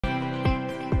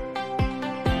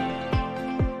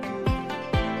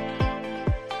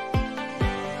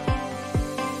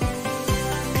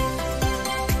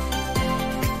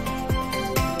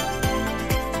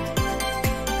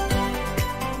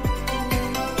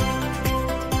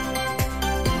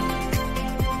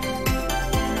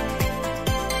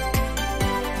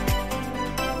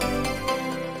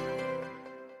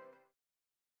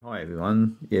Right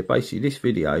everyone, yeah, basically this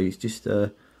video is just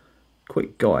a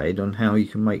quick guide on how you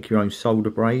can make your own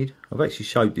solder braid. I've actually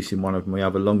showed this in one of my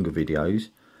other longer videos,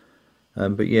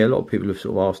 but yeah, a lot of people have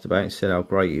sort of asked about it and said how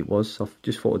great it was, so I've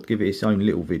just thought I'd give it its own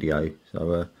little video.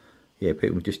 So yeah,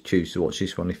 people can just choose to watch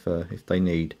this one if they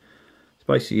need. So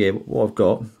basically, yeah, what I've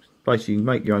got, basically you can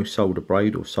make your own solder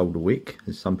braid or solder wick,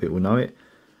 as some people know it,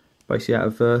 basically out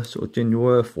of sort of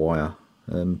genuine earth wire.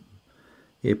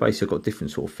 Yeah, basically I've got different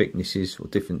sort of thicknesses or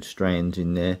different strands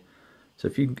in there. So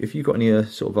if you've got any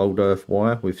sort of old earth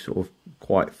wire with sort of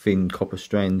quite thin copper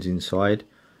strands inside,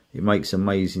 it makes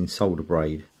amazing solder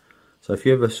braid. So if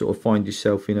you ever sort of find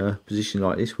yourself in a position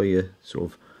like this where your sort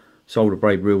of solder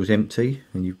braid reel's empty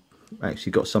and you've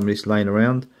actually got some of this laying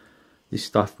around, this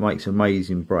stuff makes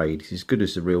amazing braid. It's as good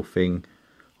as the real thing.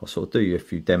 I'll sort of do you a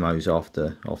few demos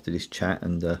after this chat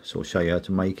and sort of show you how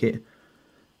to make it.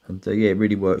 And yeah, it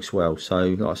really works well. So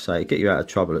like I say, get you out of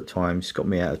trouble at times. It's got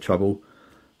me out of trouble.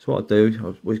 So what I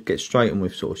do, we get straight on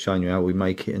with sort of showing you how we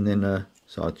make it, and then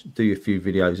so I'll do you a few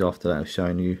videos after that of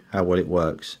showing you how well it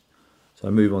works. So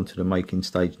I move on to the making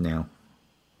stage now.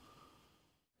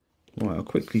 Right, I'll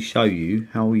quickly show you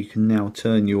how you can now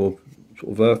turn your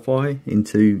sort of earth wire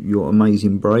into your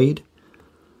amazing braid.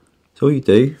 So all you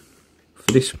do,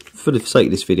 for the sake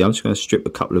of this video, I'm just going to strip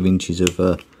a couple of inches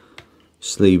of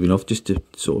sleeving off just to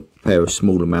sort of prepare a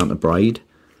small amount of braid,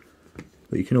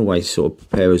 but you can always sort of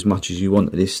prepare as much as you want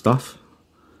of this stuff.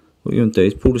 What you're going to do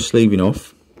is pull the sleeving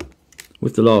off.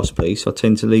 With the last piece, I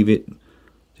tend to leave it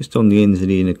just on the ends of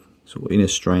the inner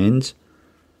strands,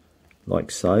 like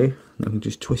so. And I can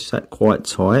just twist that quite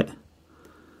tight.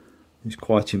 It's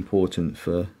quite important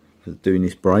for doing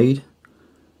this braid.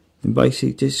 And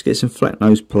basically just get some flat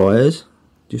nose pliers,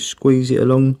 just squeeze it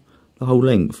along the whole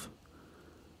length.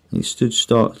 It should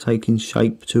start taking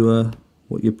shape to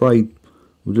what your braid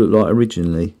would look like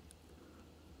originally.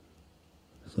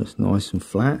 So it's nice and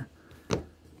flat.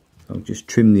 I'll just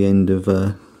trim the end of,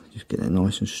 just get that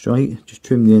nice and straight. Just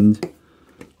trim the end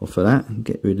off of that and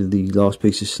get rid of the last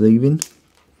piece of sleeving.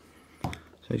 So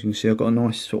as you can see, I've got a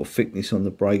nice sort of thickness on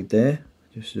the braid there.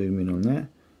 Just zoom in on that.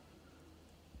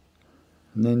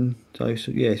 And then, so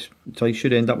yes, so you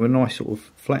should end up with a nice sort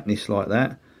of flatness like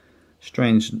that.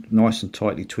 Strands nice and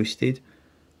tightly twisted,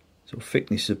 sort of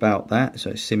thickness about that,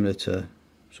 so it's similar to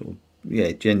sort of,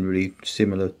 yeah, generally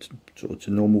similar to, sort of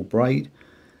to normal braid,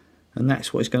 and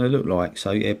that's what it's going to look like. So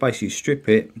yeah, basically strip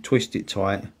it, twist it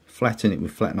tight, flatten it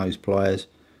with flat nose pliers,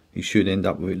 you should end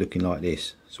up with it looking like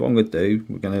this. So what I'm going to do,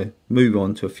 we're going to move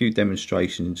on to a few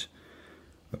demonstrations.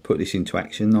 I'll put this into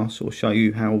action and I'll sort of show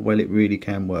you how well it really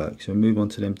can work. So move on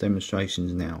to them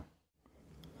demonstrations now.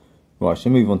 Right,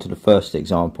 so move on to the first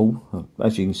example.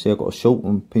 As you can see, I've got a short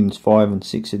on pins 5 and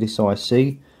 6 of this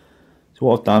IC. So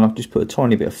what I've done, I've just put a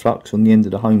tiny bit of flux on the end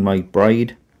of the homemade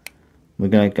braid. We're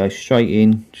going to go straight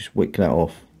in, just wick that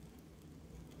off.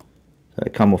 So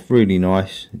it come off really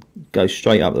nice, it goes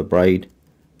straight up the braid,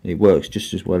 and it works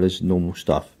just as well as normal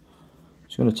stuff.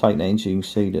 Just going to take that in so you can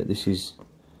see that this is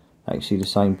actually the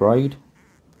same braid.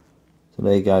 So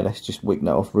there you go, let's just wick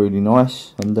that off really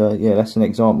nice. And yeah, that's an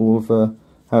example of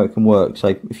how it can work. So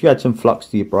if you add some flux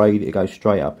to your braid, it goes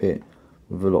straight up it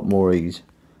with a lot more ease.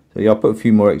 So yeah, I'll put a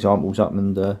few more examples up,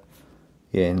 and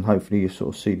yeah, and hopefully you'll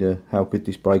sort of see how good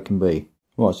this braid can be.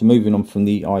 Right, so moving on from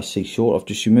the IC short I've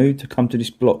just removed to come to this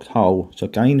blocked hole. So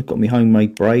again, I've got my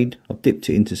homemade braid. I've dipped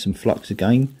it into some flux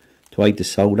again to aid the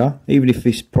solder. Even if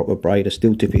it's proper braid, I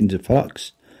still dip it into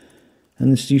flux.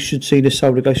 And you should see the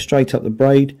solder go straight up the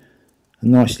braid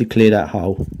and nicely clear that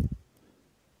hole.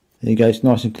 There you go, it's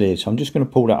nice and clear. So I'm just going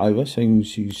to pull that over so you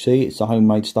see it's the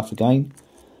homemade stuff again.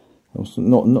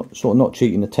 Not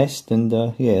cheating the test, and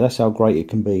yeah, that's how great it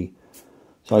can be.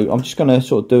 So I'm just going to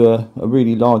sort of do a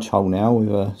really large hole now with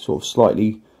a sort of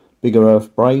slightly bigger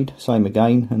earth braid, same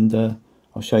again, and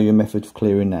I'll show you a method of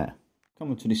clearing that.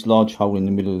 Coming to this large hole in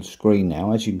the middle of the screen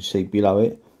now, as you can see below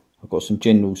it, I've got some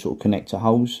general sort of connector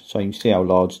holes, so you can see how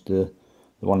large the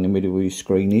one in the middle of your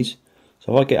screen is.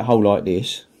 So if I get a hole like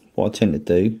this, what I tend to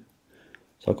do,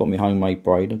 so I've got my homemade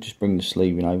braid, I'll just bring the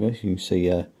sleeving over, so you can see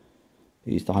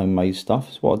it's the homemade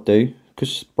stuff. So what I do,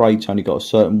 because braid's only got a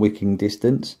certain wicking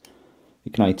distance,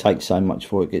 it can only take so much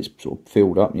before it gets sort of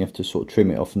filled up, and you have to sort of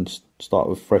trim it off and start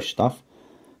with fresh stuff.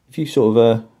 If you sort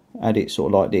of add it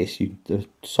sort of like this, the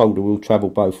solder will travel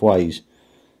both ways,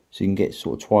 so you can get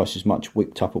sort of twice as much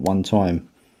wicked up at one time.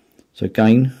 So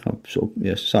again, I've sort of,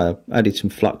 yeah, so I've added some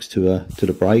flux to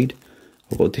the braid.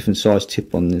 I've got a different size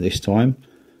tip on this time.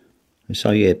 And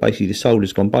so yeah, basically the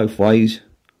solder's gone both ways,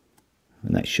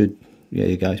 and that should, yeah,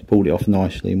 there you go, it's pulled it off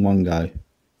nicely in one go,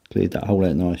 cleared that hole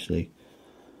out nicely.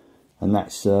 And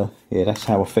that's yeah, that's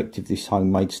how effective this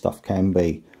homemade stuff can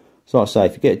be. So like I say,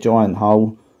 if you get a giant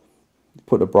hole,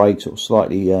 put the braid sort of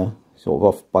slightly sort of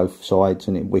off both sides,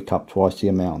 and it wick up twice the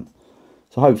amount.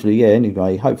 So hopefully, yeah,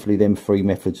 anyway, hopefully them 3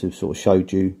 methods have sort of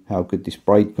showed you how good this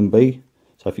braid can be.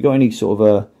 So if you've got any sort of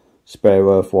a spare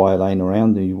earth wire laying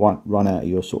around and you won't run out of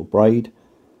your sort of braid,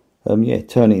 yeah,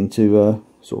 turn it into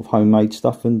sort of homemade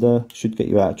stuff, and should get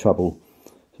you out of trouble.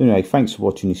 So anyway, thanks for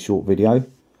watching this short video,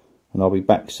 and I'll be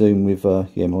back soon with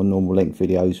yeah, more normal length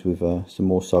videos with some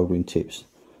more soldering tips.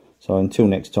 So until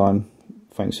next time,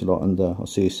 thanks a lot, and I'll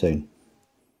see you soon.